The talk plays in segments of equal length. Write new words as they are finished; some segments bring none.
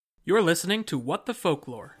You're listening to What the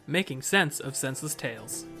Folklore, making sense of senseless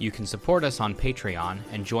tales. You can support us on Patreon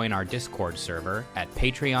and join our Discord server at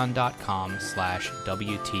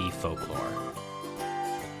patreon.com/WTFolklore.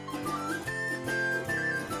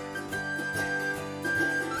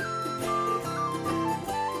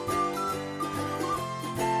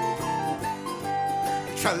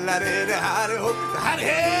 Tra-la-di-di-hi-di-ho,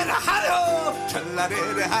 hi-di-hi-di-hi-di-ho,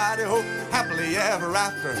 tra-la-di-di-hi-di-ho, happily ever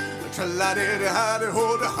after.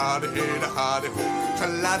 Tra-la-di-di-hi-di-ho, hi-di-hi-di-hi-di-ho,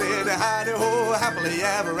 tra-la-di-di-hi-di-ho, happily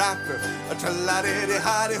ever after.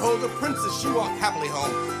 Tra-la-di-di-hi-di-ho, the princess, she walked happily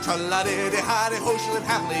home. Tra-la-di-di-hi-di-ho, she lived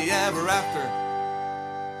happily ever after.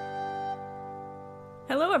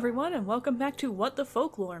 Hello everyone, and welcome back to What the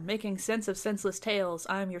Folklore, making sense of senseless tales.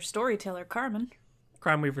 I'm your storyteller, Carmen.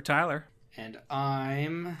 Crime Weaver Tyler. And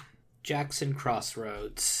I'm Jackson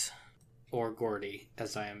Crossroads, or Gordy,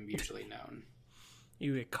 as I am usually known.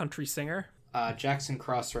 You a country singer? Jackson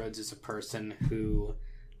Crossroads is a person who,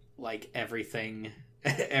 like everything,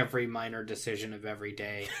 every minor decision of every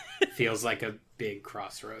day, feels like a big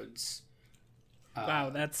crossroads.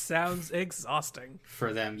 Wow, that sounds exhausting.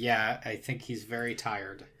 For them, yeah, I think he's very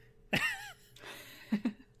tired.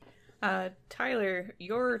 Tyler,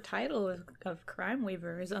 your title of Crime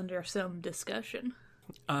Weaver is under some discussion.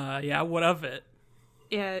 Yeah, what of it?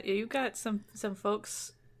 Yeah, you got some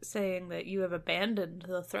folks saying that you have abandoned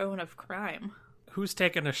the throne of crime. Who's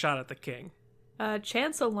taking a shot at the king?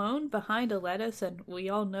 Chance alone behind a lettuce, and we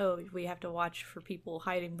all know we have to watch for people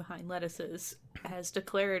hiding behind lettuces, has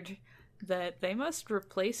declared that they must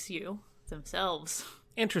replace you themselves.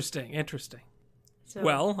 Interesting. So,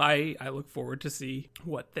 Well, I look forward to see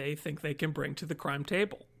what they think they can bring to the crime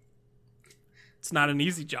table. It's not an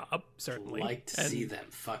easy job, certainly. Like to see them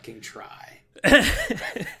fucking try.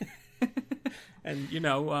 And, you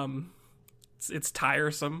know, it's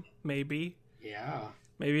tiresome, maybe. Yeah.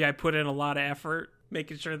 Maybe I put in a lot of effort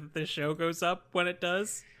making sure that this show goes up when it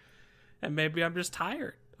does. And maybe I'm just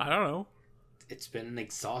tired. I don't know. It's been an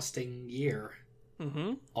exhausting year.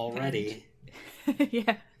 Mm-hmm. Already.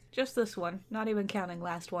 yeah, just this one, not even counting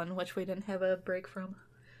last one, which we didn't have a break from.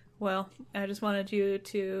 Well, I just wanted you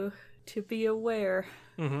to be aware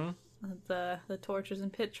that the torches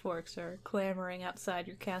and pitchforks are clamoring outside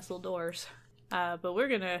your castle doors. But we're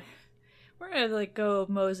gonna like go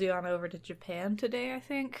mosey on over to Japan today, I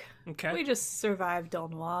think. Okay. We just survived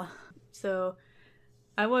Donwa. So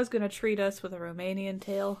I was gonna treat us with a Romanian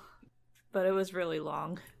tale, but it was really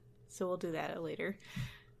long. So we'll do that later.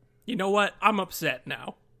 You know what? I'm upset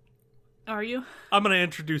now. Are you? I'm going to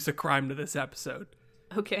introduce a crime to this episode.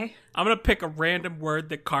 Okay. I'm going to pick a random word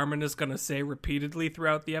that Carmen is going to say repeatedly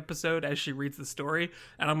throughout the episode as she reads the story,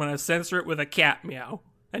 and I'm going to censor it with a cat meow.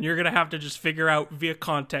 And you're going to have to just figure out via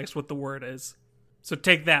context what the word is. So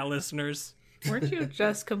take that, listeners. Weren't you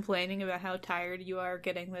just complaining about how tired you are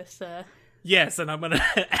getting this, Yes, and I'm going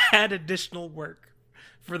to add additional work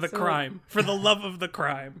for the crime, for the love of the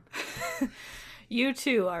crime. You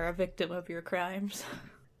too are a victim of your crimes.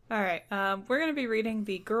 Alright, we're going to be reading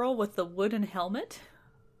The Girl with the Wooden Helmet.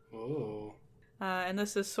 Oh. And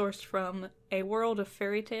this is sourced from A World of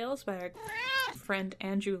Fairy Tales by our friend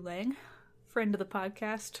Andrew Lang. Friend of the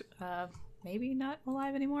podcast. Maybe not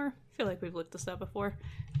alive anymore. I feel like we've looked this up before.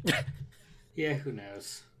 Yeah, who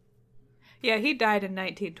knows? Yeah, he died in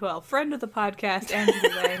 1912. Friend of the podcast, Andrew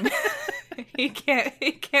Lang. He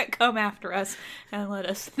can't come after us and let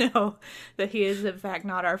us know that he is in fact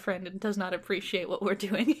not our friend and does not appreciate what we're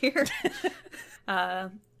doing here.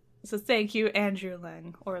 So thank you, Andrew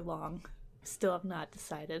Lang, or Long. Still have not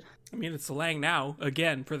decided. I mean, it's Lang now,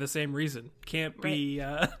 again, for the same reason. Can't be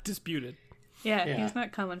disputed. Yeah, Yeah. he's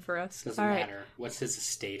not coming for us. Doesn't All right. matter. What's his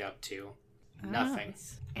estate up to? Nothing.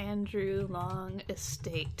 It's Andrew Long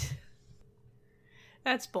Estate.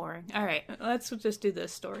 That's boring. All right, let's just do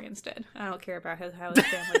this story instead. I don't care about how his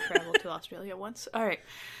family traveled to Australia once. All right.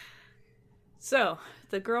 So,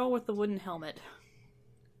 the girl with the wooden helmet.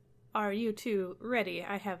 Are you two ready?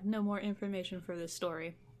 I have no more information for this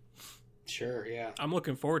story. Sure, yeah. I'm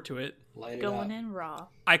looking forward to it. Light it Going up. in raw.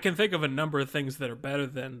 I can think of a number of things that are better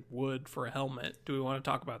than wood for a helmet. Do we want to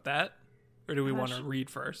talk about that? Or do we want to read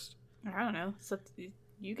first? I don't know. So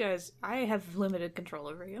you guys, I have limited control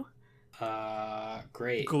over you.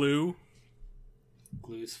 Great. Glue.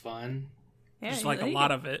 Glue's fun. Yeah, Just like a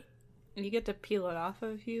lot of it. You get to peel it off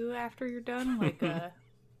of you after you're done, like a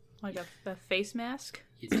face mask.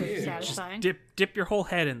 You It's do. satisfying. Dip your whole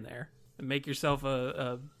head in there and make yourself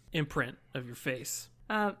a imprint of your face.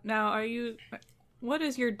 Now, what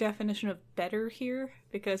is your definition of better here?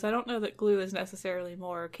 Because I don't know that glue is necessarily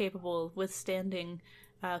more capable of withstanding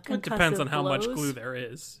concussive It depends on how much blows. glue there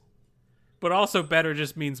is. But also better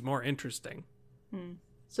just means more interesting.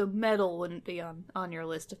 So metal wouldn't be on your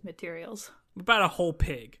list of materials. What about a whole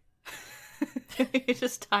pig? You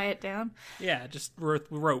just tie it down. Yeah, just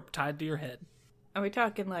rope tied to your head. Are we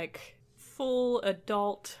talking like full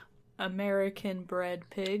adult American bred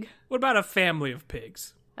pig? What about a family of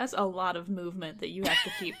pigs? That's a lot of movement that you have to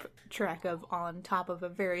keep track of on top of a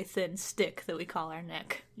very thin stick that we call our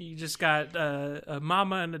neck. You just got a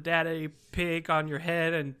mama and a daddy pig on your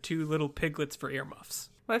head and 2 little piglets for earmuffs.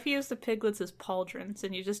 What if you use the piglets as pauldrons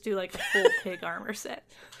and you just do like a full pig armor set?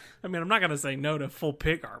 I mean, I'm not going to say no to full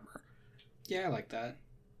pig armor. Yeah, I like that.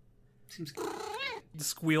 Seems good. The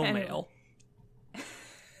squeal Anyway. mail,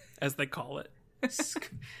 as they call it.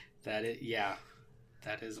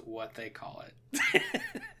 That is what they call it.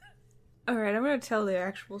 Alright, I'm going to tell the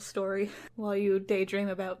actual story while you daydream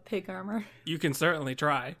about pig armor. You can certainly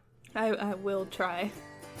try. I will try.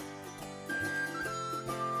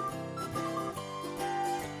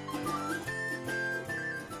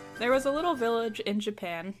 There was a little village in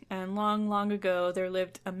Japan, and long, long ago there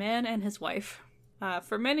lived a man and his wife.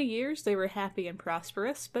 For many years they were happy and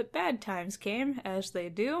prosperous, but bad times came, as they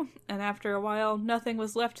do, and after a while nothing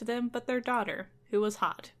was left to them but their daughter, who was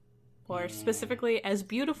hot. Or specifically, as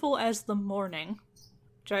beautiful as the morning,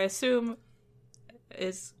 which I assume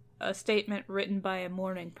is a statement written by a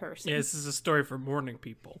morning person. Yeah, this is a story for morning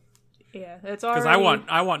people. Yeah, it's already... Because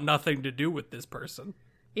I want nothing to do with this person.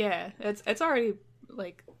 Yeah, it's already,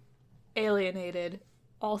 like, alienated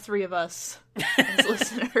all 3 of us as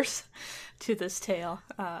listeners to this tale.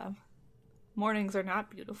 Mornings are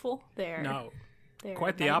not beautiful. They're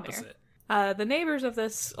Quite the nightmare. opposite. The neighbors of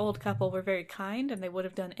this old couple were very kind, and they would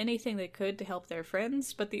have done anything they could to help their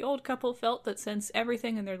friends, but the old couple felt that since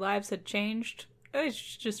everything in their lives had changed, they'd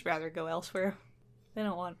just rather go elsewhere. They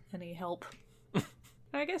don't want any help.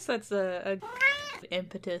 I guess that's a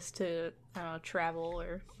impetus to, I don't know, travel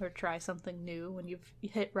or try something new when you've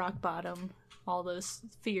hit rock bottom. All those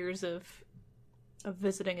fears of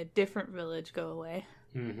visiting a different village go away.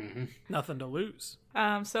 Mm-hmm. Nothing to lose.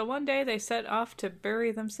 So one day they set off to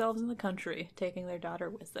bury themselves in the country, taking their daughter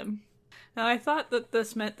with them. Now I thought that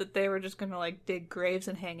this meant that they were just gonna like dig graves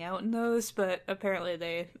and hang out in those, but apparently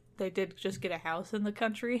they did just get a house in the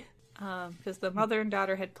country, because the mother and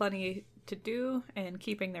daughter had plenty to do and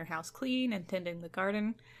keeping their house clean and tending the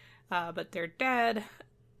garden, but their dad,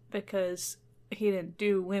 because he didn't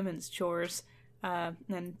do women's chores,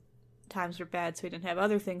 and times were bad so he didn't have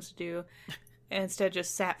other things to do, and instead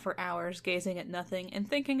just sat for hours gazing at nothing and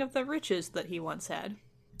thinking of the riches that he once had.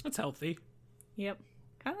 That's healthy. Yep.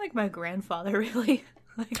 Kind of like my grandfather, really.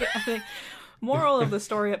 Like, I think moral of the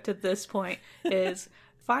story up to this point is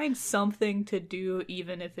find something to do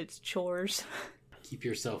even if it's chores. Keep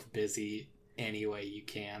yourself busy any way you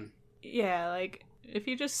can. Yeah, like, if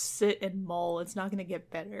you just sit and mull, it's not going to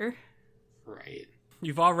get better. Right.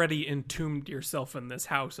 You've already entombed yourself in this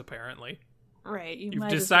house, apparently. Right. You've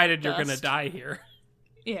decided you're going to die here.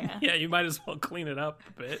 Yeah. Yeah, you might as well clean it up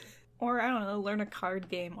a bit. Or, I don't know, learn a card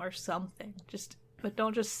game or something. But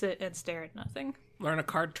don't just sit and stare at nothing. Learn a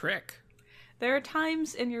card trick. There are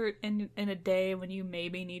times in a day when you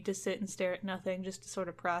maybe need to sit and stare at nothing just to sort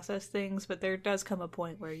of process things, but there does come a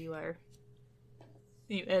point where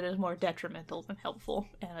it is more detrimental than helpful,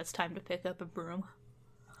 and it's time to pick up a broom.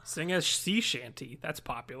 Sing a sea shanty. That's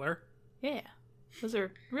popular. Yeah, those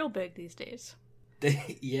are real big these days.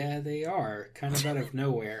 They are. Kind of out of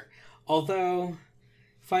nowhere. Although,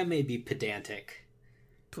 if I may be pedantic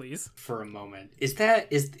Please. for a moment, is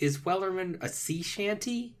Wellerman a sea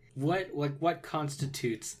shanty? What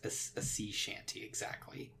constitutes a sea shanty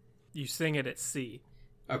exactly? You sing it at sea.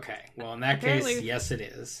 Okay, well in that Apparently- case, yes it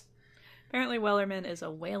is. Apparently Wellerman is a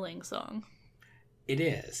whaling song. It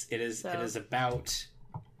is. It is. So- It is about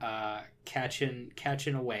catching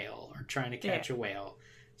a whale or trying to catch a whale.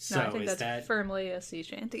 So No, I think is that's that firmly a sea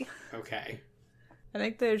shanty. okay? I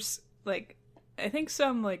think there's,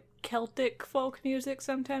 some, Celtic folk music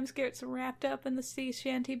sometimes gets wrapped up in the sea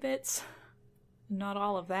shanty bits. Not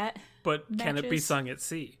all of that. But can it be Matches. sung at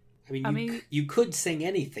sea? I mean, you could sing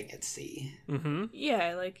anything at sea. Mm-hmm.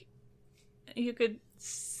 Yeah, you could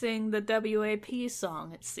sing the WAP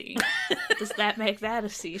song at sea. Does that make that a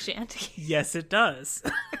sea shanty? Yes, it does.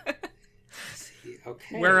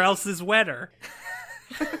 Okay. Where else is wetter?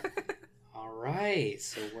 All right,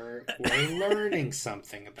 so we're learning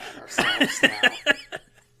something about ourselves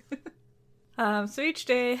now. So each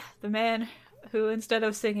day, the man who, instead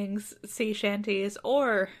of singing sea shanties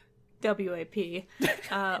or WAP,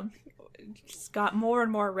 just got more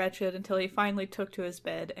and more wretched until he finally took to his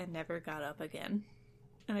bed and never got up again.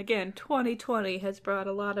 And again, 2020 has brought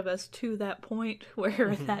a lot of us to that point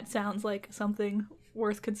where that sounds like something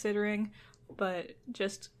worth considering. But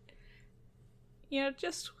just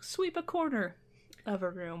sweep a corner of a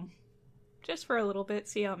room. Just for a little bit,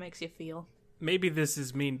 see how it makes you feel. Maybe this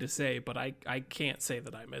is mean to say, but I can't say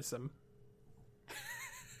that I miss him.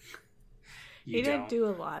 He didn't do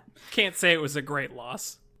a lot. Can't say it was a great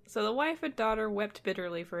loss. So the wife and daughter wept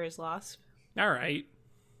bitterly for his loss. All right.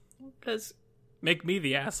 Because... Make me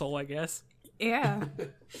the asshole, I guess. Yeah.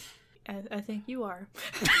 I think you are.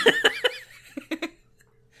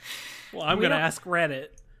 Well, I'm going to ask Reddit.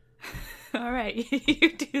 All right,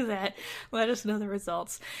 you do that. Let us know the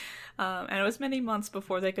results. And it was many months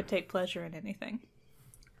before they could take pleasure in anything.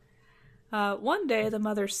 One day, the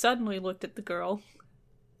mother suddenly looked at the girl,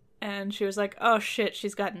 and she was like, oh shit,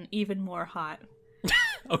 she's gotten even more hot.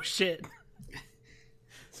 Oh shit.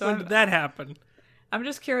 So when did that happen? I'm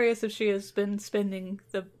just curious if she has been spending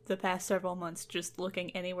the past several months just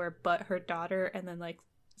looking anywhere but her daughter, and then like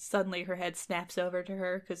suddenly her head snaps over to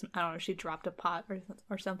her because, I don't know, she dropped a pot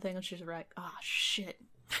or something, and she's like, oh shit.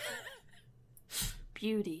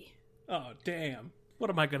 Beauty. Oh, damn. What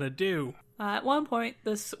am I gonna do? At one point,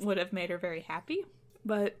 this would have made her very happy,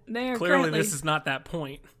 but they are Clearly this is not that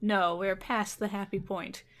point. No, we're past the happy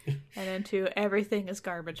point and into everything is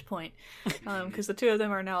garbage point. Because the two of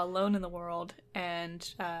them are now alone in the world,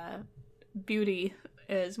 and beauty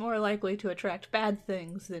is more likely to attract bad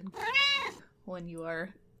things than when you are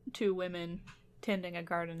two women tending a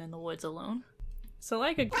garden in the woods alone. So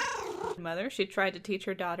like a mother, she tried to teach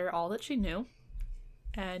her daughter all that she knew,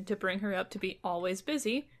 and to bring her up to be always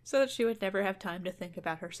busy so that she would never have time to think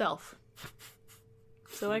about herself.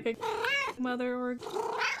 So like a mother or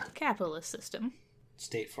capitalist system.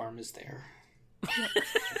 State Farm is there.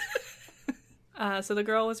 So the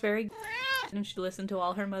girl was very and she listened to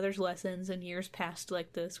all her mother's lessons, and years passed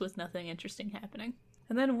like this with nothing interesting happening.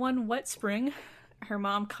 And then one wet spring, her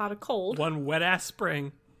mom caught a cold. One wet-ass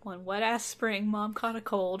spring, Mom caught a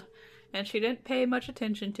cold, and she didn't pay much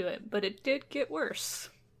attention to it, but it did get worse.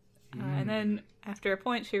 And then, after a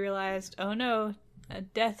point, she realized, oh no,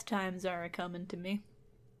 death times are a-coming to me.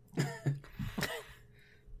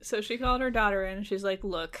 So she called her daughter in, and she's like,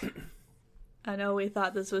 look, I know we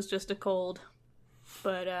thought this was just a cold,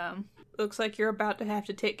 but looks like you're about to have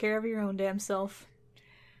to take care of your own damn self.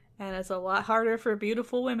 And it's a lot harder for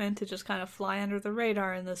beautiful women to just kind of fly under the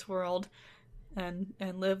radar in this world and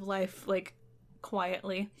live life, like,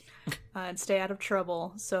 quietly and stay out of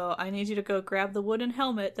trouble. So I need you to go grab the wooden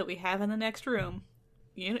helmet that we have in the next room.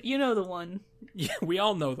 You know the one. Yeah, we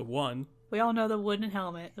all know the one. We all know the wooden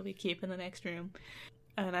helmet that we keep in the next room.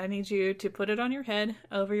 And I need you to put it on your head,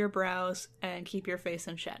 over your brows, and keep your face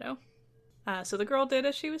in shadow. So the girl did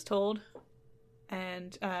as she was told,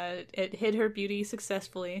 and it hid her beauty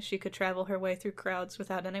successfully. She could travel her way through crowds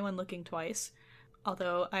without anyone looking twice.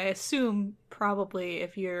 Although I assume probably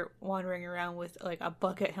if you're wandering around with like a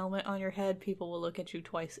bucket helmet on your head, people will look at you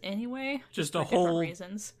twice anyway. Just for a whole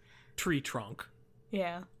reasons. Tree trunk.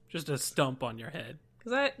 Yeah. Just a stump on your head.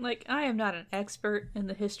 Because I am not an expert in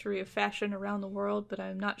the history of fashion around the world, but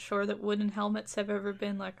I'm not sure that wooden helmets have ever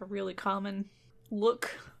been like a really common look.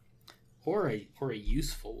 Or a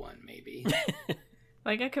useful one, maybe.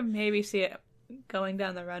 Like I could maybe see it going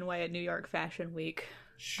down the runway at New York Fashion Week.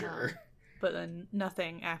 Sure. But then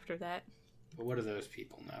nothing after that. But what do those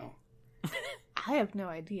people know? I have no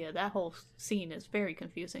idea. That whole scene is very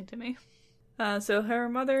confusing to me. So her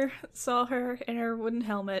mother saw her in her wooden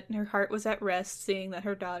helmet, and her heart was at rest, seeing that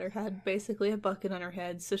her daughter had basically a bucket on her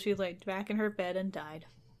head, so she laid back in her bed and died.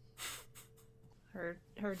 Her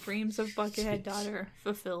dreams of Buckethead daughter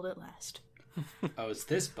fulfilled at last. Oh, is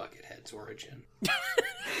this Buckethead's origin?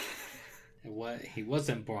 He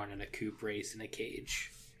wasn't born in a coop raised in a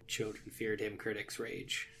cage. Children feared him, critics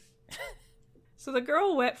rage. So the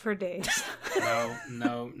girl wept for days.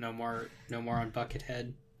 No more on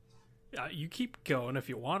Buckethead. You keep going if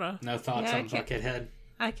you wanna. No thoughts on Buckethead.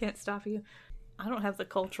 I can't stop you. I don't have the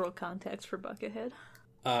cultural context for Buckethead.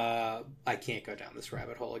 I can't go down this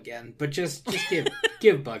rabbit hole again, but just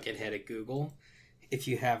give Buckethead a Google if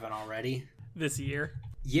you haven't already. This year.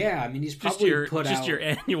 Yeah, I mean he's probably put out your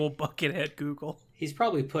annual Buckethead Google. He's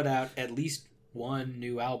probably put out at least one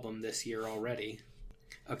new album this year already.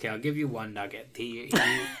 Okay, I'll give you one nugget. He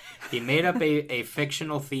made up a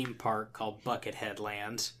fictional theme park called Buckethead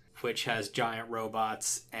Land, which has giant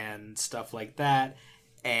robots and stuff like that,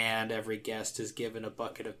 and every guest is given a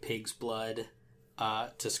bucket of pig's blood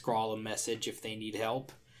to scrawl a message if they need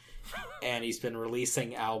help. And he's been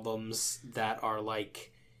releasing albums that are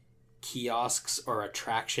like kiosks or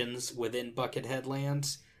attractions within Buckethead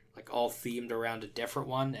Land. like all themed around a different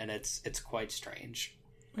one, and it's quite strange.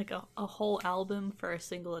 Like a whole album for a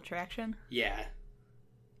single attraction? Yeah.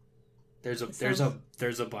 There's a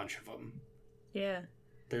bunch of them. Yeah.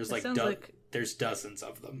 There's there's dozens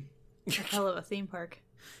of them. A hell of a theme park.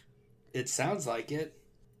 It sounds like it.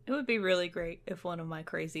 It would be really great if one of my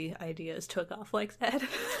crazy ideas took off like that.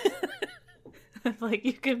 Like,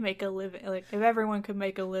 you could make a living, like, if everyone could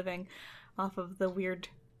make a living off of the weird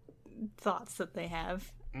thoughts that they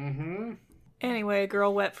have. Mm-hmm. Anyway, a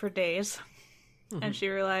girl wept for days. Mm-hmm. And she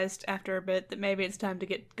realized after a bit that maybe it's time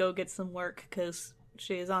to go get some work, because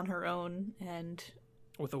she is on her own, and...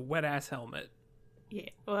 With a wet-ass helmet. Yeah,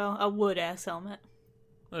 well, a wood-ass helmet.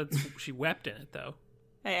 She wept in it, though.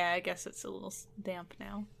 Yeah, I guess it's a little damp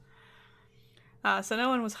now. So no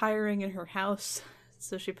one was hiring in her house,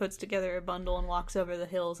 so she puts together a bundle and walks over the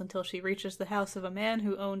hills until she reaches the house of a man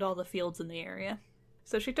who owned all the fields in the area.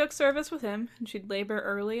 So she took service with him, and she'd labor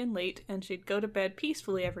early and late, and she'd go to bed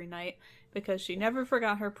peacefully every night, because she never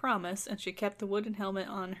forgot her promise, and she kept the wooden helmet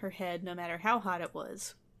on her head no matter how hot it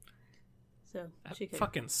was. So she could...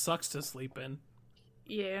 fucking sucks to sleep in.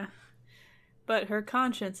 Yeah. But her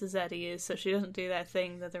conscience is at ease, so she doesn't do that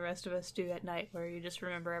thing that the rest of us do at night, where you just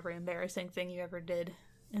remember every embarrassing thing you ever did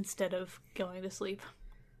instead of going to sleep.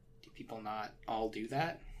 Do people not all do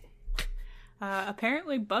that?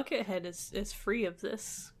 Apparently Buckethead is free of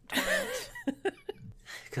this torment.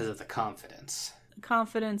 Because of the confidence.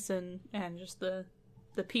 Confidence and just the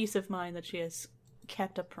peace of mind that she has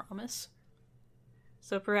kept a promise.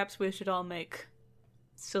 So perhaps we should all make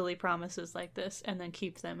silly promises like this and then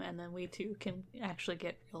keep them, and then we too can actually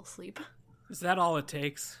get real sleep. Is that all it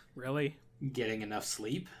takes? Really? Getting enough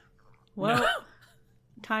sleep? Well, no.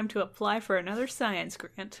 Time to apply for another science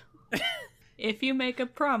grant. If you make a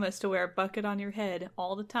promise to wear a bucket on your head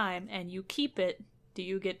all the time and you keep it, do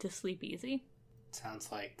you get to sleep easy?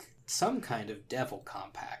 Sounds like some kind of devil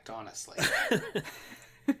compact, honestly.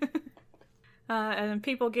 And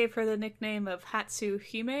people gave her the nickname of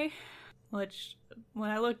Hatsuhime, which,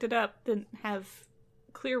 when I looked it up, didn't have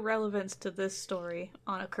clear relevance to this story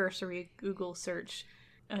on a cursory Google search.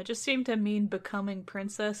 It just seemed to mean becoming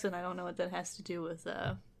princess, and I don't know what that has to do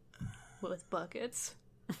with buckets.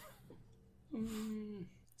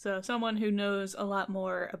 So someone who knows a lot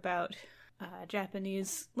more about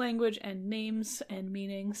Japanese language and names and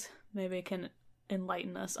meanings maybe can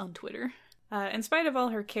enlighten us on Twitter. In spite of all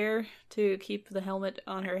her care to keep the helmet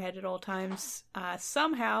on her head at all times,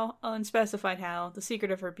 somehow, unspecified how, the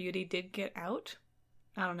secret of her beauty did get out.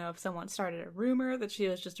 I don't know if someone started a rumor that she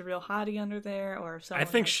was just a real hottie under there, or if someone... I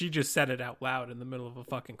think she just said it out loud in the middle of a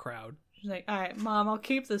fucking crowd. She's like, alright, Mom, I'll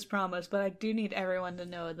keep this promise, but I do need everyone to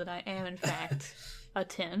know that I am, in fact, a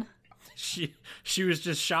 10. She was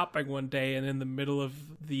just shopping one day, and in the middle of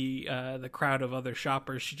the crowd of other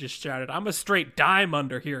shoppers, she just shouted, "I'm a straight dime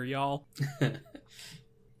under here, y'all."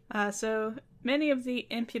 So many of the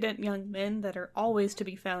impudent young men that are always to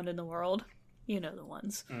be found in the world, you know the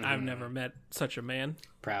ones. I've never met such a man.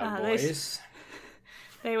 Proud boys.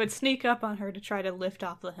 They would sneak up on her to try to lift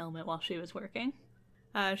off the helmet while she was working.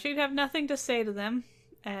 She'd have nothing to say to them,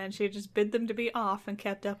 and she'd just bid them to be off and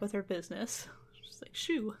kept up with her business. She's like,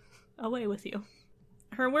 shoo, away with you.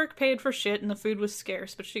 Her work paid for shit and the food was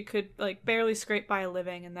scarce, but she could, barely scrape by a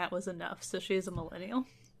living, and that was enough, so she's a millennial.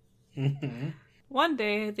 One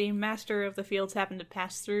day, the master of the fields happened to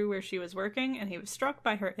pass through where she was working, and he was struck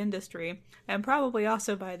by her industry, and probably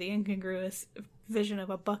also by the incongruous vision of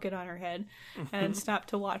a bucket on her head, and stopped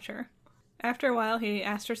to watch her. After a while, he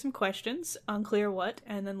asked her some questions, unclear what,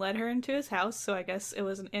 and then led her into his house, so I guess it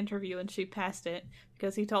was an interview and she passed it,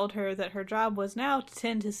 because he told her that her job was now to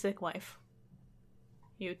tend his sick wife.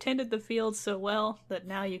 You tended the fields so well that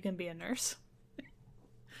now you can be a nurse.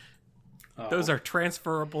 Those are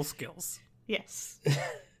transferable skills. Yes.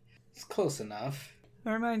 It's close enough. It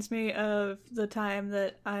reminds me of the time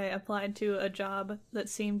that I applied to a job that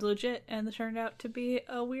seemed legit and turned out to be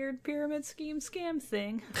a weird pyramid scheme scam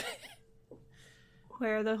thing.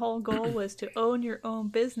 Where the whole goal was to own your own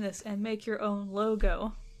business and make your own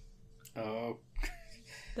logo. Oh.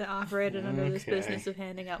 That operated under this business of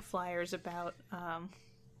handing out flyers about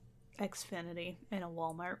Xfinity in a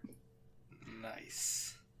Walmart.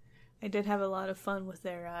 Nice. I did have a lot of fun with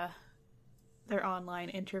their online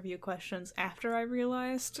interview questions after I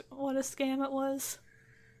realized what a scam it was.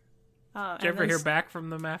 Did you ever hear back from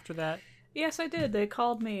them after that? Yes, I did. They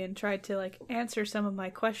called me and tried to answer some of my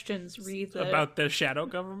questions. About the shadow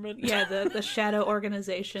government? Yeah, the shadow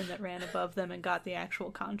organization that ran above them and got the actual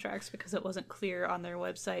contracts, because it wasn't clear on their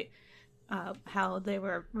website how they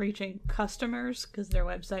were reaching customers, because their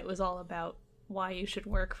website was all about why you should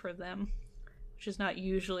work for them. which is not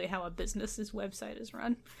usually how a business's website is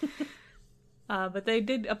run. But they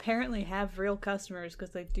did apparently have real customers because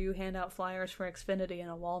they do hand out flyers for Xfinity in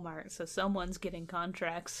a Walmart, so someone's getting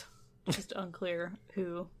contracts. Just unclear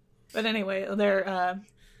who. But anyway,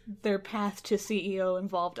 their path to CEO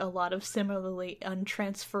involved a lot of similarly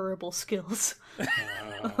untransferable skills.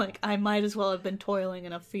 Like, I might as well have been toiling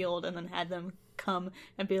in a field and then had them come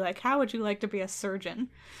and be like, how would you like to be a surgeon?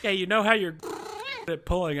 Yeah, you know how you're at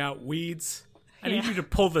pulling out weeds? I need you to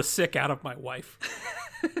pull the sick out of my wife.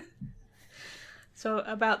 So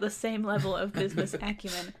about the same level of business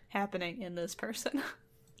acumen happening in this person.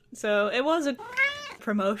 So it was a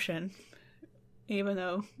promotion, even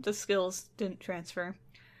though the skills didn't transfer.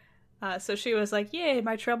 So she was like, yay,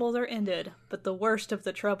 my troubles are ended, but the worst of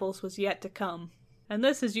the troubles was yet to come. And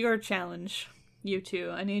this is your challenge, you two.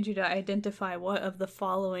 I need you to identify what of the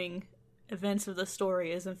following events of the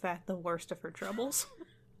story is in fact the worst of her troubles.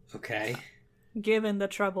 Okay. Given the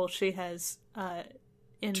trouble she has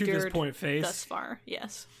endured to this point phase. Thus far,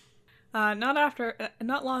 yes.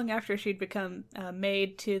 Not long after she'd become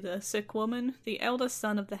maid to the sick woman, the eldest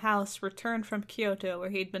son of the house returned from Kyoto, where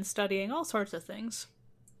he'd been studying all sorts of things.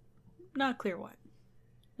 Not clear what.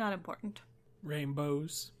 Not important.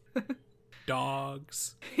 Rainbows.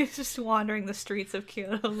 Dogs. He's just wandering the streets of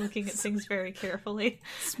Kyoto, looking at things very carefully.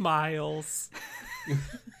 Smiles.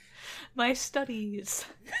 My studies.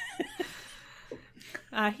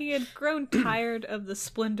 He had grown tired of the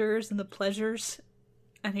splendors and the pleasures,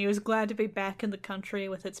 and he was glad to be back in the country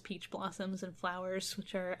with its peach blossoms and flowers,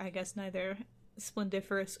 which are, I guess, neither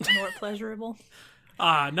splendiferous nor pleasurable.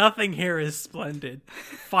 Nothing here is splendid.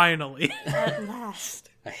 Finally. At last.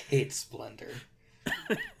 I hate splendor.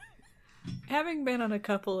 Having been on a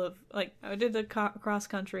couple of, I did a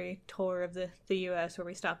cross-country tour of the U.S. where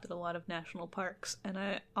we stopped at a lot of national parks, and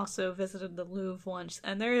I also visited the Louvre once,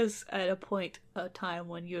 and there is, at a point, a time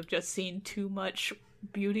when you have just seen too much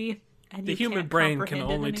beauty, and the you human can't brain can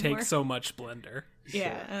comprehend it only anymore. take so much splendor. Yeah,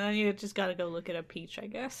 Sure. and then you just gotta go look at a peach, I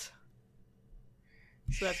guess.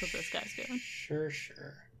 So that's what this guy's doing. Sure.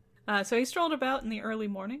 So he strolled about in the early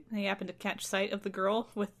morning, and he happened to catch sight of the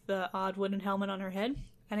girl with the odd wooden helmet on her head,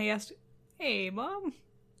 and he asked, "Hey, Mom,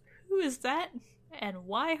 who is that, and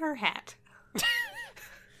why her hat?"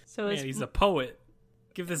 So Man, he's a poet.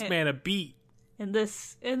 Give this man a beat. in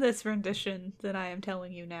this rendition that I am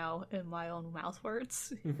telling you now in my own mouth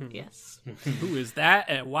words, yes. Who is that,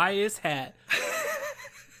 and why is hat?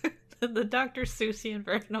 The Dr. Seussian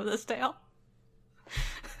version of this tale.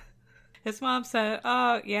 His mom said,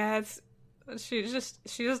 "Oh, yeah, she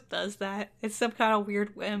just does that. It's some kind of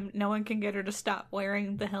weird whim. No one can get her to stop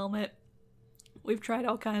wearing the helmet. We've tried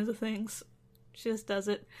all kinds of things. She just does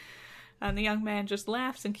it." And the young man just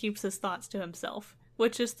laughs and keeps his thoughts to himself,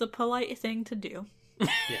 which is the polite thing to do.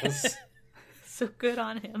 Yes. So good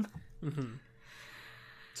on him. Mm-hmm.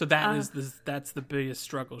 So that's the biggest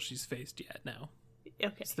struggle she's faced yet now.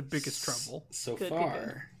 Okay. It's the biggest trouble. So Good,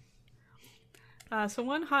 far. good. So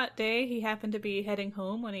one hot day, he happened to be heading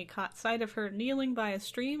home when he caught sight of her kneeling by a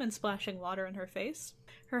stream and splashing water in her face.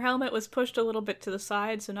 Her helmet was pushed a little bit to the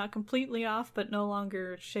side, so not completely off, but no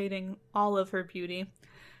longer shading all of her beauty.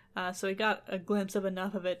 So he got a glimpse of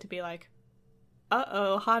enough of it to be like,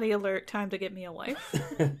 uh-oh, hottie alert, time to get me a wife.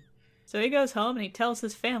 So he goes home and he tells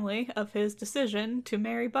his family of his decision to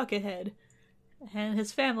marry Buckethead. And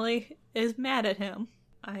his family is mad at him.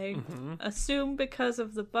 I assume because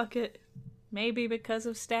of the bucket, maybe because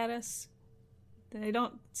of status. They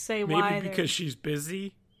don't say why. Maybe because she's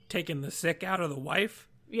busy taking the sick out of the wife.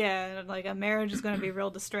 Yeah, like a marriage is going to be real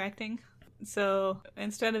distracting. So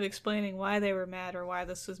instead of explaining why they were mad or why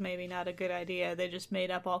this was maybe not a good idea, they just made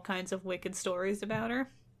up all kinds of wicked stories about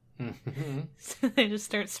her. So they just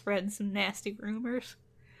start spreading some nasty rumors.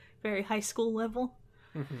 Very high school level.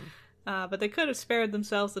 But they could have spared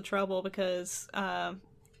themselves the trouble because I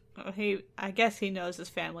guess he knows his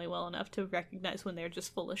family well enough to recognize when they're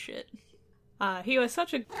just full of shit. He was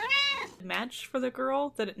such a match for the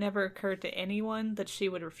girl that it never occurred to anyone that she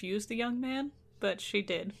would refuse the young man, but she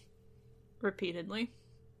did. Repeatedly.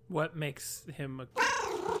 What makes him a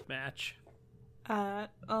match?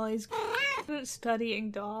 Well, he's studying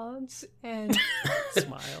dogs and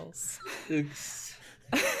Smiles.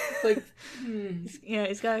 Like, yeah,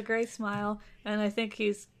 he's got a great smile, and I think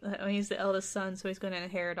he's the eldest son, so he's going to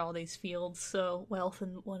inherit all these fields, so wealth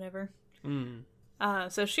and whatever.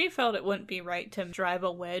 So she felt it wouldn't be right to drive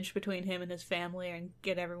a wedge between him and his family and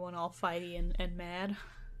get everyone all fighty and mad,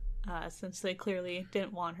 since they clearly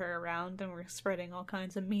didn't want her around and were spreading all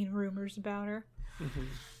kinds of mean rumors about her.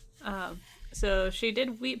 So she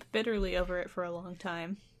did weep bitterly over it for a long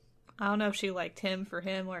time. I don't know if she liked him for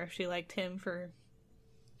him or if she liked him for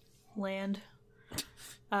land.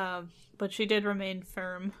 But she did remain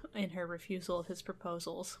firm in her refusal of his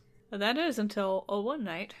proposals. That is until one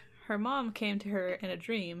night, her mom came to her in a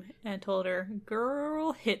dream and told her,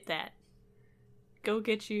 "Girl, hit that. Go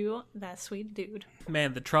get you that sweet dude."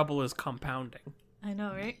 Man, the trouble is compounding. I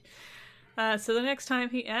know, right? So the next time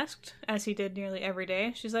he asked, as he did nearly every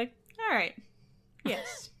day, she's like, "All right,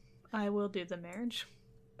 yes, I will do the marriage."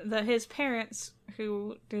 His parents,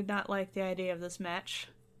 who did not like the idea of this match,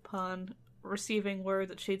 upon receiving word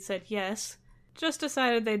that she'd said yes, just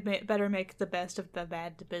decided they'd better make the best of the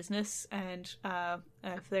bad business, and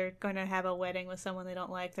if they're going to have a wedding with someone they don't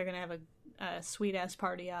like, they're going to have a sweet-ass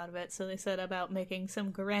party out of it, so they set about making some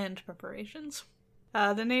grand preparations.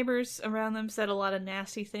 The neighbors around them said a lot of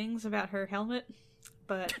nasty things about her helmet,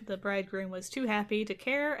 but the bridegroom was too happy to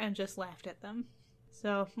care and just laughed at them.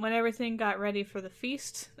 So, when everything got ready for the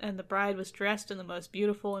feast, and the bride was dressed in the most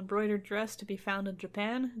beautiful embroidered dress to be found in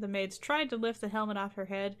Japan, the maids tried to lift the helmet off her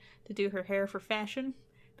head to do her hair for fashion,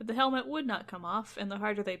 but the helmet would not come off, and the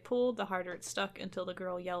harder they pulled, the harder it stuck until the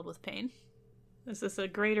girl yelled with pain. Is this a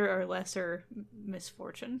greater or lesser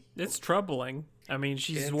misfortune? It's troubling. I mean,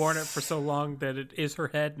 she's worn it for so long that it is her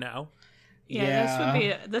head now.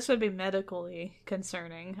 Yeah, this would be medically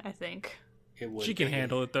concerning, I think. It would She can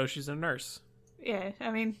handle it, though. She's a nurse. Yeah, I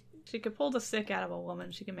mean, she could pull the sick out of a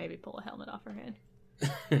woman. She can maybe pull a helmet off her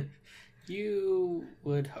head. You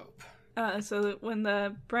would hope. So when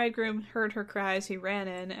the bridegroom heard her cries, he ran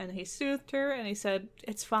in and he soothed her and he said,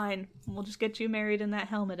 "It's fine. We'll just get you married in that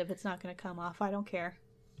helmet if it's not going to come off. I don't care."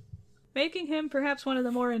 Making him perhaps one of the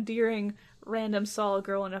more endearing random Saw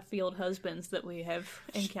girl in a field husbands that we have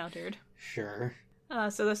encountered. Sure.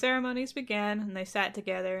 So the ceremonies began and they sat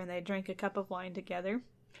together and they drank a cup of wine together.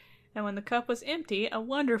 And when the cup was empty, a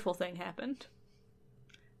wonderful thing happened.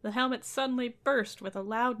 The helmet suddenly burst with a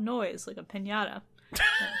loud noise like a piñata. It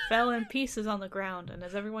fell in pieces on the ground, and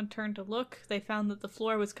as everyone turned to look, they found that the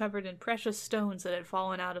floor was covered in precious stones that had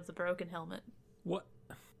fallen out of the broken helmet. What?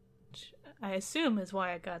 Which I assume is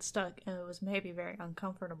why it got stuck, and it was maybe very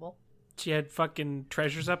uncomfortable. She had fucking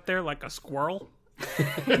treasures up there like a squirrel?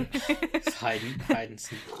 hiding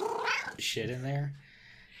some shit in there.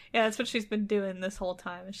 Yeah, that's what she's been doing this whole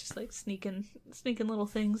time. It's just like sneaking little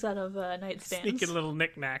things out of nightstands. Sneaking little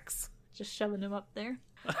knickknacks. Just shoving them up there.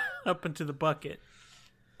 Up into the bucket.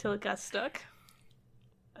 Till it got stuck.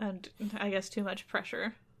 And I guess too much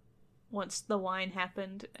pressure. Once the wine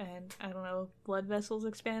happened and, I don't know, blood vessels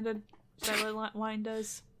expanded. Is that what wine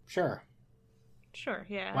does? Sure. Sure,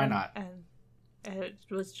 yeah. Why not? And it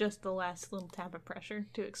was just the last little tap of pressure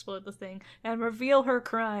to explode the thing and reveal her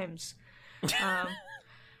crimes.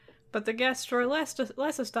 But the guests were less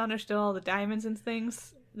astonished at all the diamonds and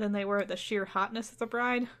things than they were at the sheer hotness of the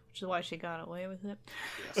bride, which is why she got away with it.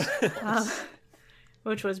 Yes,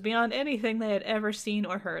 which was beyond anything they had ever seen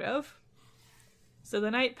or heard of. So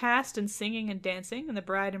the night passed in singing and dancing, and the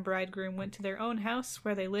bride and bridegroom went to their own house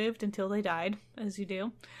where they lived until they died, as you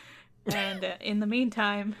do. And in the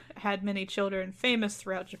meantime, had many children famous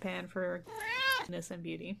throughout Japan for goodness and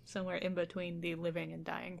beauty, somewhere in between the living and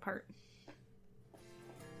dying part.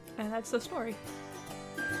 And that's the story.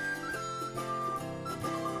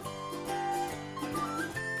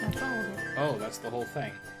 That's all of it. Oh, that's the whole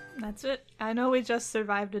thing. That's it. I know we just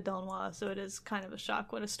survived a Donghua, so it is kind of a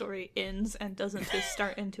shock when a story ends and doesn't just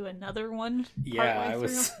start into another one. Yeah,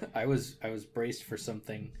 I was braced for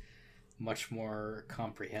something much more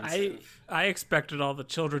comprehensive. I expected all the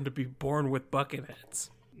children to be born with bucket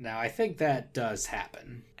heads. Now, I think that does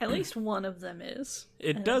happen. At least one of them is.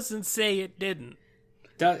 It doesn't say it didn't.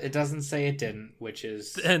 It doesn't say it didn't, which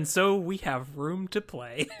is... And so we have room to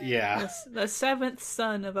play. Yeah. The seventh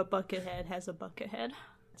son of a buckethead has a buckethead.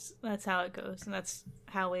 That's how it goes, and that's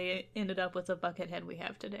how we ended up with the buckethead we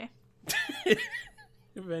have today.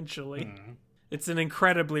 Eventually. It's an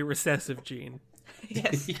incredibly recessive gene.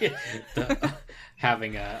 Yes.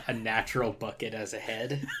 Having a natural bucket as a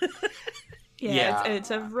head. Yeah.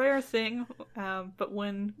 It's a rare thing, but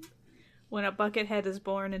when a buckethead is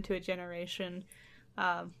born into a generation...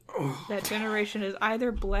 that generation is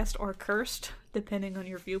either blessed or cursed, depending on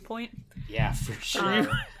your viewpoint. Yeah, for sure.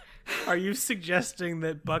 Are you suggesting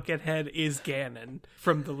that Buckethead is Ganon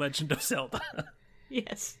from The Legend of Zelda?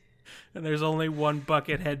 Yes. And there's only one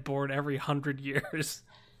Buckethead born every 100 years?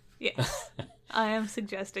 Yes. I am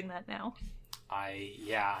suggesting that now. I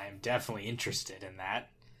am definitely interested in that.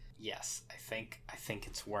 Yes, I think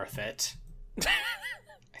it's worth it.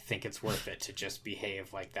 I think it's worth it to just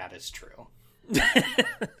behave like that is true.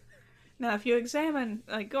 Now, if you examine,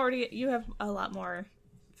 like, Gordy, you have a lot more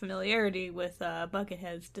familiarity with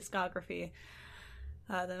Buckethead's discography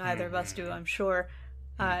than either of us do, I'm sure.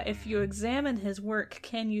 If you examine his work,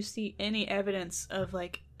 can you see any evidence of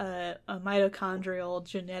like a mitochondrial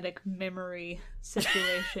genetic memory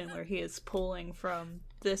situation where he is pulling from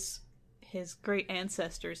his great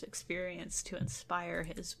ancestors' experience to inspire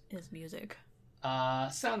his music?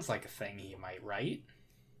 Sounds like a thing he might write.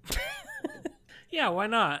 Yeah, why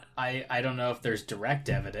not? I don't know if there's direct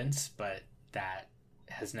evidence, but that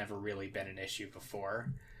has never really been an issue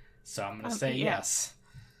before. So I'm going to say yes.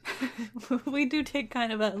 We do take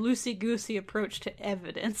kind of a loosey-goosey approach to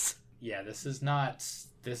evidence. Yeah, this is not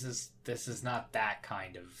that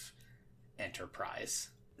kind of enterprise.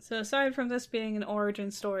 So aside from this being an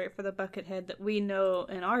origin story for the Buckethead that we know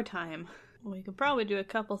in our time, we could probably do a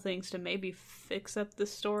couple things to maybe fix up the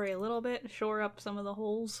story a little bit, shore up some of the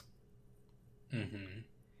holes. Mm-hmm.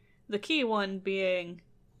 The key one being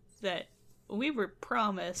that we were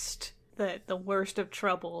promised that the worst of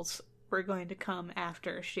troubles were going to come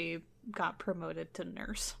after she got promoted to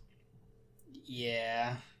nurse.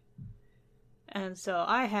 Yeah. And so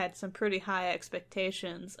I had some pretty high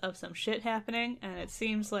expectations of some shit happening, and it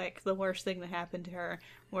seems like the worst thing that happened to her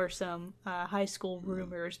were some high school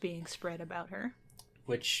rumors being spread about her.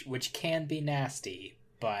 Which can be nasty,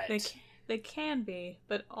 but... They can be,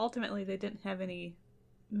 but ultimately they didn't have any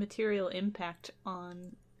material impact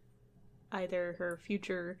on either her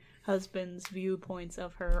future husband's viewpoints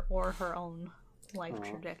of her or her own life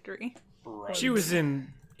trajectory. Right. She was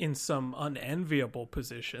in some unenviable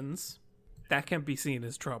positions. That can be seen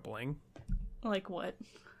as troubling. Like what?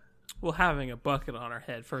 Well, having a bucket on her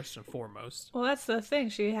head, first and foremost. Well, that's the thing.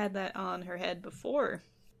 She had that on her head before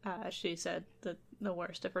she said that the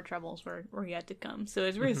worst of her troubles were yet to come. So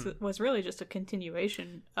it was really just a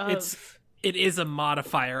continuation of... It is a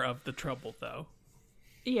modifier of the trouble, though.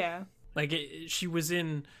 Yeah. Like, she was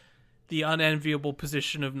in the unenviable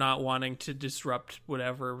position of not wanting to disrupt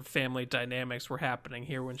whatever family dynamics were happening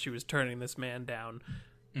here when she was turning this man down.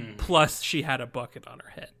 Plus, she had a bucket on her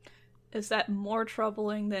head. Is that more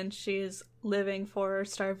troubling than she's living for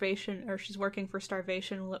starvation, or she's working for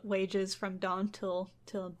starvation wages from dawn till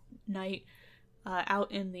night,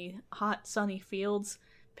 out in the hot, sunny fields,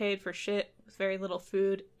 paid for shit with very little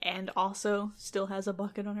food, and also still has a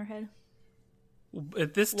bucket on her head?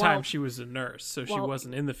 At this time, she was a nurse, so she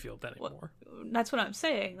wasn't in the field anymore. That's what I'm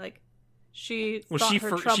saying. Like, she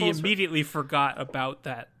immediately forgot about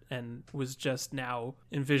that and was just now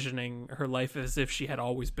envisioning her life as if she had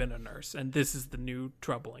always been a nurse, and this is the new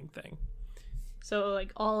troubling thing. So,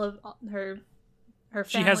 like, all of her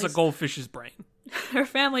she has a goldfish's brain. Her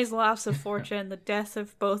family's loss of fortune, the death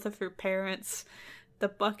of both of her parents, the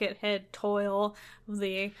Buckethead toil,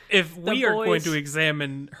 If we are going to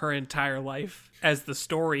examine her entire life as the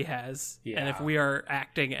story has, and if we are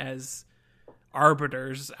acting as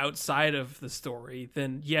arbiters outside of the story,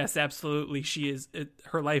 then yes, absolutely,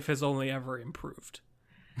 her life has only ever improved.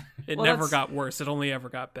 It never got worse. It only ever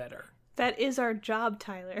got better. That is our job,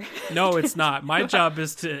 Tyler. No, it's not. My job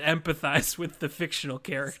is to empathize with the fictional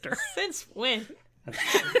character. Since when?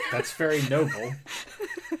 That's very noble.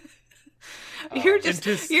 You're just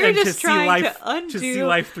trying to undo... To see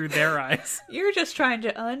life through their eyes. You're just trying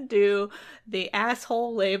to undo the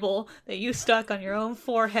asshole label that you stuck on your own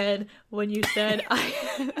forehead when you said,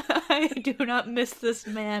 I do not miss this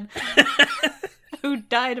man who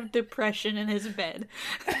died of depression in his bed.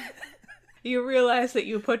 You realize that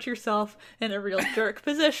you put yourself in a real jerk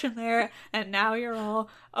position there, and now you're all,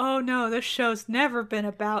 oh no, this show's never been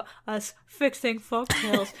about us fixing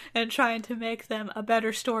folktales and trying to make them a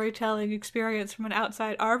better storytelling experience from an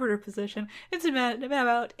outside arbiter position. It's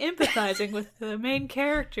about empathizing with the main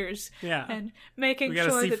characters and making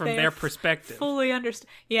sure that from they their perspective fully understand.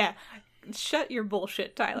 Yeah, shut your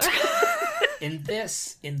bullshit, Tyler. In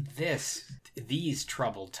these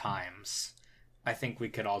troubled times, I think we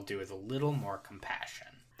could all do with a little more compassion.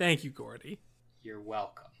 Thank you, Gordy. You're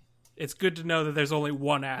welcome. It's good to know that there's only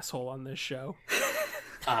one asshole on this show.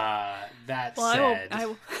 That said...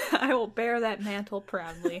 I will bear that mantle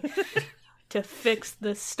proudly to fix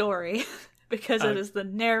this story, because it is the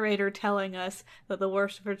narrator telling us that the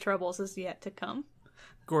worst of her troubles is yet to come.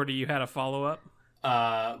 Gordy, you had a follow-up?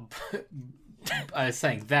 I was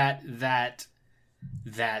saying that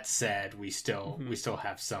said, we still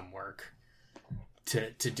have some work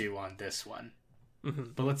to do on this one.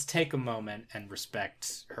 Mm-hmm. But let's take a moment and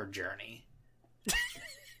respect her journey.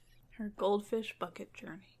 Her goldfish bucket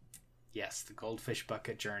journey. Yes, the goldfish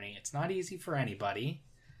bucket journey. It's not easy for anybody.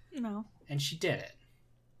 No. And she did it.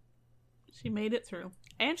 She made it through.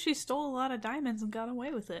 And she stole a lot of diamonds and got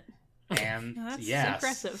away with it. And That's yeah,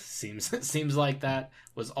 impressive. seems like that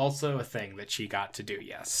was also a thing that she got to do.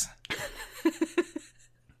 Yes.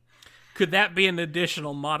 Could that be an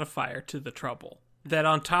additional modifier to the trouble? That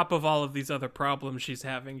on top of all of these other problems she's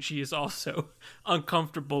having, she is also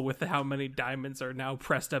uncomfortable with how many diamonds are now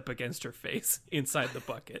pressed up against her face inside the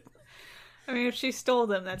bucket. I mean, if she stole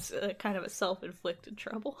them, that's kind of a self-inflicted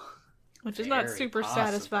trouble. Which is not Very super possible.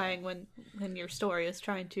 satisfying when your story is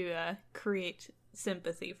trying to create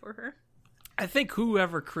sympathy for her. I think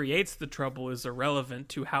whoever creates the trouble is irrelevant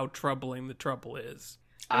to how troubling the trouble is.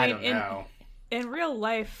 I mean, don't know. In real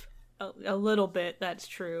life, a little bit, that's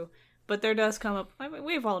true. But there does come up... I mean,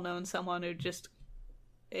 we've all known someone who just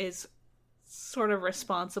is sort of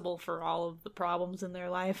responsible for all of the problems in their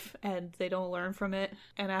life, and they don't learn from it.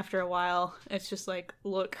 And after a while, it's just like,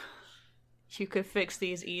 look, you could fix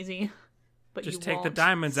these easy, but Just you take the won't.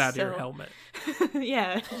 diamonds out of your So- helmet.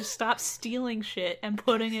 Yeah, just stop stealing shit and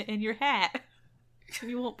putting it in your hat.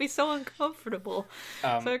 You won't be so uncomfortable.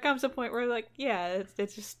 So there comes a point where, like, yeah,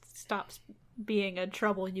 it just stops being a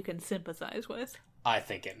trouble you can sympathize with. I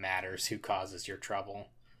think it matters who causes your trouble.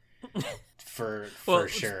 For Well,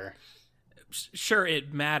 sure. Sure,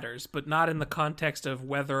 it matters, but not in the context of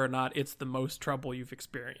whether or not it's the most trouble you've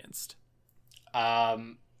experienced.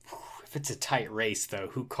 If it's a tight race, though,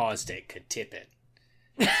 who caused it could tip it.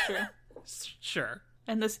 That's true. Sure.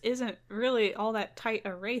 And this isn't really all that tight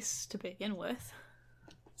a race to begin with.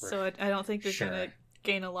 So I don't think you're Sure. going to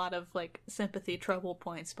gain a lot of, like, sympathy trouble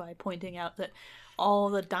points by pointing out that all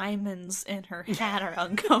the diamonds in her hat are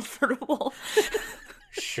uncomfortable.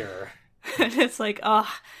 Sure. And it's like,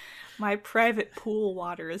 my private pool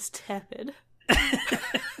water is tepid.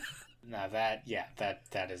 Now that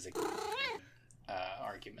is a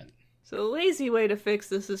argument. So the lazy way to fix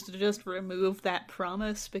this is to just remove that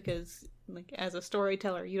promise, because, like, as a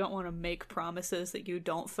storyteller, you don't want to make promises that you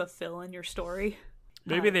don't fulfill in your story.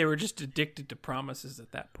 Maybe they were just addicted to promises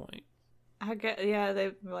at that point.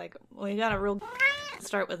 They were like, well, you got a real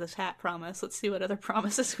start with this hat promise. Let's see what other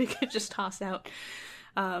promises we could just toss out.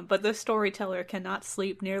 But the storyteller cannot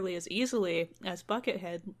sleep nearly as easily as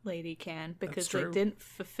Buckethead Lady can, because they true. didn't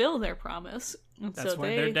fulfill their promise. And That's so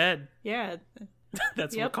why they're dead. Yeah.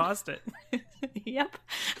 That's Yep. what caused it. Yep.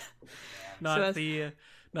 Not So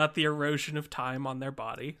not the erosion of time on their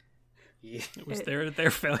body. Yeah. It was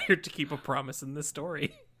their failure to keep a promise in the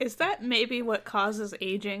story. Is that maybe what causes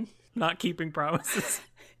aging? Not keeping promises.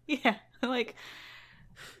 Yeah. Like,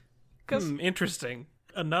 because Interesting.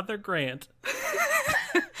 Another Grant.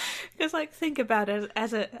 like, think about it,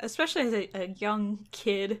 especially as a young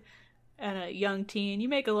kid and a young teen, you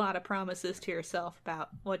make a lot of promises to yourself about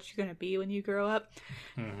what you're going to be when you grow up.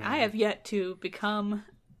 Mm-hmm. I have yet to become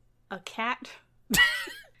a cat,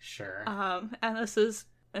 Sure. and this is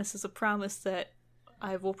a promise that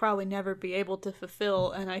I will probably never be able to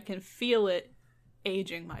fulfill, and I can feel it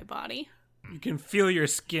aging my body. You can feel your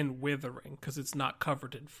skin withering because it's not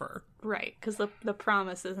covered in fur. Right, because the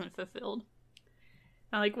promise isn't fulfilled.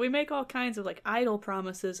 Now, like, we make all kinds of, like, idle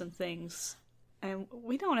promises and things, and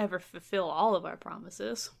we don't ever fulfill all of our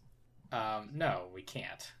promises. No, we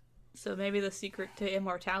can't. So maybe the secret to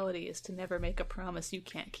immortality is to never make a promise you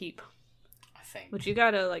can't keep. I think. But you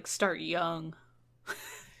gotta, like, start young.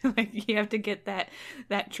 Like, you have to get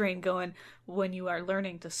that train going when you are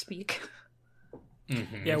learning to speak.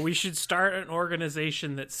 Mm-hmm. Yeah, we should start an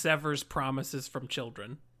organization that severs promises from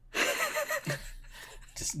children.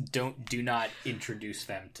 Just do not introduce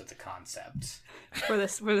them to the concept. For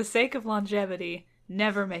the sake of longevity,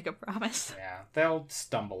 never make a promise. Yeah, they'll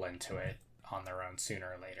stumble into it on their own sooner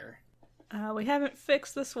or later. We haven't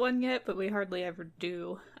fixed this one yet, but we hardly ever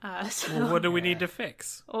do. So... Well, what do we need to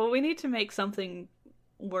fix? Well, we need to make something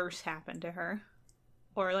worse happen to her,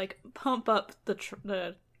 or like pump up the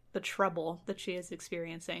trouble that she is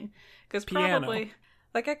experiencing. Because probably,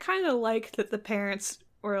 like, I kind of like that the parents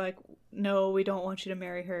were like, "No, we don't want you to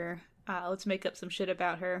marry her. Let's make up some shit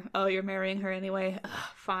about her. Oh, you're marrying her anyway. Ugh,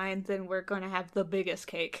 fine, then we're going to have the biggest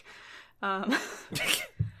cake."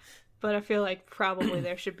 But I feel like probably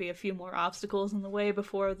there should be a few more obstacles in the way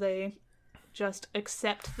before they just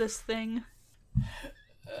accept this thing.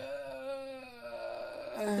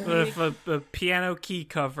 If a piano key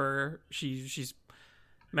cover, she's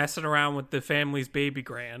messing around with the family's baby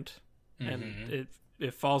grand, and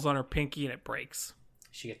it falls on her pinky and it breaks.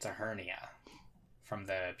 She gets a hernia from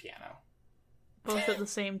the piano. Both at the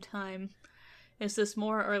same time. Is this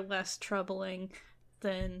more or less troubling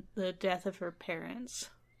than the death of her parents?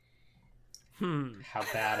 How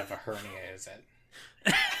bad of a hernia is it?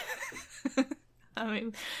 I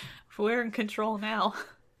mean, we're in control now.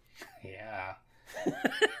 Yeah.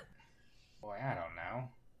 Boy, I don't know.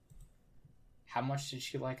 How much did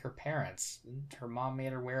she like her parents? Her mom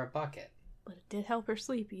made her wear a bucket. But it did help her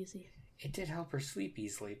sleep easy. It did help her sleep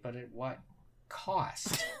easily, but at what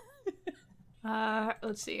cost?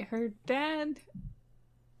 Let's see. Her dad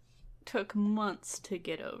took months to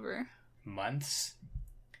get over. Months?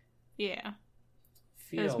 Yeah.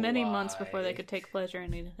 It was many months before they could take pleasure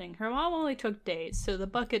in anything. Her mom only took days, so the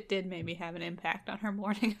bucket did maybe have an impact on her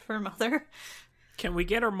mourning of her mother. Can we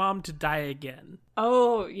get her mom to die again?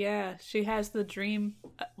 Oh, yeah. She has the dream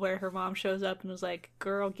where her mom shows up and was like,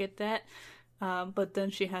 girl, get that. But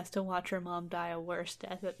then she has to watch her mom die a worse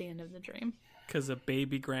death at the end of the dream. Because a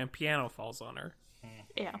baby grand piano falls on her.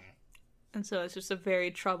 Yeah. And so it's just a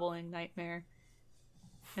very troubling nightmare.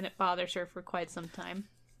 And it bothers her for quite some time.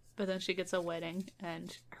 But then she gets a wedding,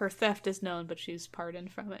 and her theft is known, but she's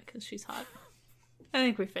pardoned from it because she's hot. I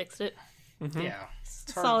think we fixed it. Mm-hmm. Yeah.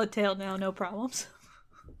 Solid tale now, no problems.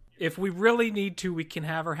 If we really need to, we can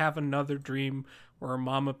have her have another dream where her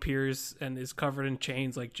mom appears and is covered in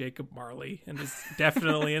chains like Jacob Marley and is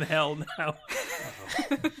definitely in hell now.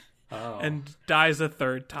 Oh. And dies a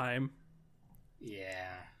third time.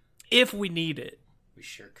 Yeah. If we need it. We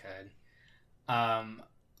sure could.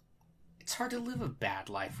 It's hard to live a bad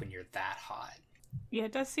life when you're that hot. Yeah,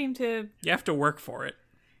 it does seem to... You have to work for it.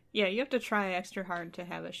 Yeah, you have to try extra hard to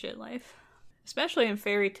have a shit life. Especially in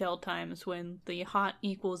fairy tale times when the hot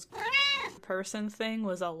equals person thing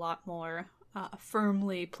was a lot more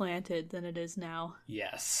firmly planted than it is now.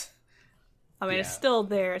 Yes. I mean, It's still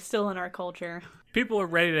there. It's still in our culture. People are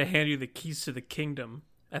ready to hand you the keys to the kingdom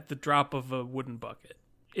at the drop of a wooden bucket.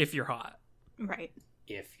 If you're hot. Right.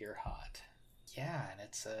 If you're hot. Yeah, and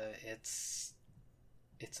it's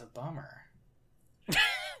a bummer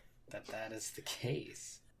that is the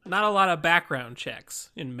case. Not a lot of background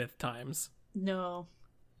checks in myth times. No.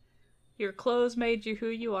 Your clothes made you who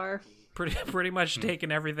you are. Pretty much taking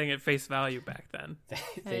everything at face value back then.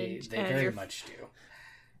 They very much do.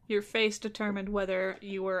 Your face determined whether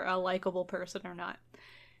you were a likable person or not.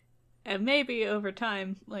 And maybe over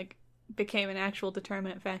time, became an actual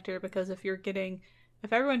determinant factor, because if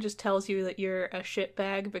everyone just tells you that you're a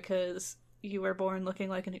shitbag because you were born looking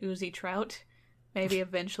like an oozy trout, maybe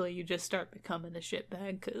eventually you just start becoming a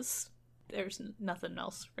shitbag because there's nothing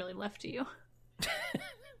else really left to you.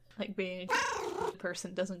 Like, being a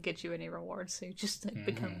person doesn't get you any rewards, so you just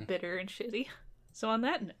become bitter and shitty. So on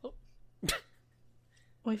that note,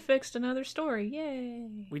 we fixed another story.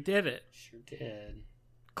 Yay! We did it. Sure did.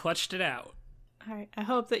 Clutched it out. Alright, I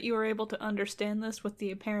hope that you were able to understand this with the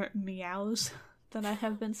apparent meows that I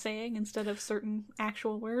have been saying instead of certain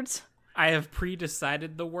actual words. I have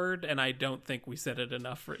pre-decided the word, and I don't think we said it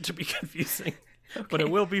enough for it to be confusing. Okay. But it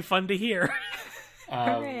will be fun to hear.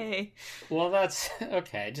 Hooray! Well, that's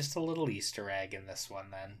okay. Just a little Easter egg in this one,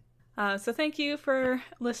 then. So thank you for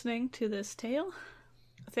listening to this tale.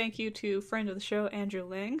 Thank you to friend of the show, Andrew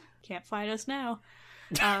Lang. Can't fight us now.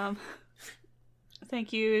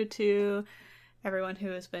 Thank you to everyone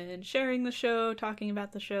who has been sharing the show, talking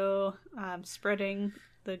about the show, spreading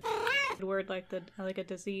the word like a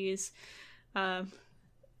disease.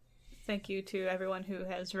 Thank you to everyone who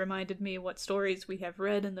has reminded me what stories we have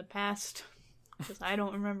read in the past, because I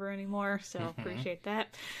don't remember anymore, so appreciate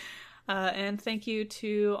that. And thank you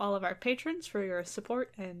to all of our patrons for your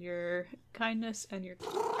support and your kindness and your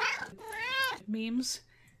memes.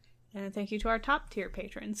 And thank you to our top tier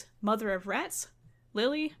patrons: Mother of Rats,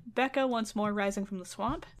 Lily, Becca once more rising from the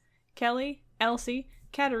swamp, Kelly, Elsie,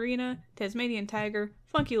 Katarina, Tasmanian Tiger,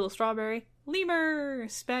 Funky Little Strawberry, Lemur,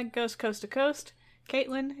 Spag Ghost Coast to Coast,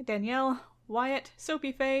 Caitlin, Danielle, Wyatt,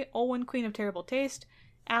 Soapy Faye, Olwen, Queen of Terrible Taste,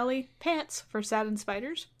 Allie, Pants for Satin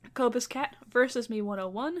Spiders, Cobus Cat, Versus Me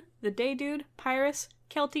 101, The Day Dude, Pyrus,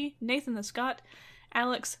 Kelty, Nathan the Scot,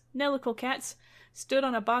 Alex, Nellical Cats, Stood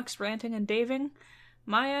on a Box Ranting and Daving,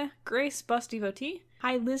 Maya, Grace, Bus Devotee,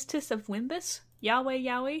 High Liztis of Wimbus, Yahweh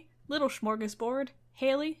Yowie, Little Smorgasbord,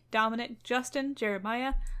 Haley, Dominic, Justin,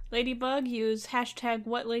 Jeremiah, Ladybug, use hashtag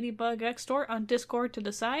WhatLadybugXtort on Discord to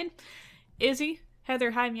decide, Izzy,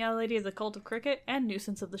 Heather, High Meow Lady of the Cult of Cricket, and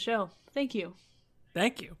Nuisance of the Show. Thank you.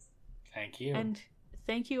 Thank you. Thank you. And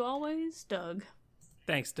thank you always, Doug.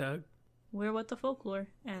 Thanks, Doug. We're What the Folklore,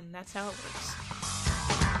 and that's how it works.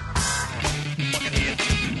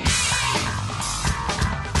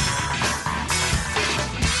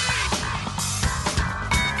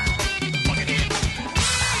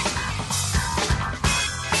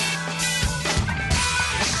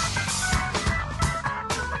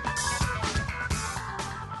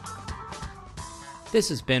 This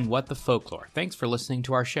has been What the Folklore. Thanks for listening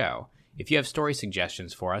to our show. If you have story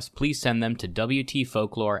suggestions for us, please send them to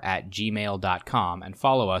wtfolklore@gmail.com and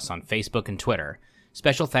follow us on Facebook and Twitter.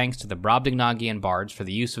 Special thanks to the Brobdingnagian Bards for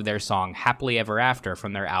the use of their song Happily Ever After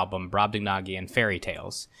from their album Brobdingnagian Fairy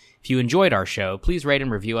Tales. If you enjoyed our show, please rate and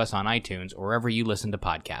review us on iTunes or wherever you listen to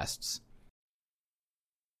podcasts.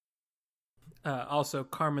 Also,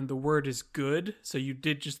 Carmen, the word is good, so you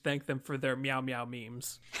did just thank them for their meow meow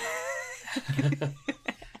memes.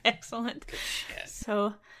 Excellent.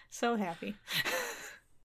 So happy.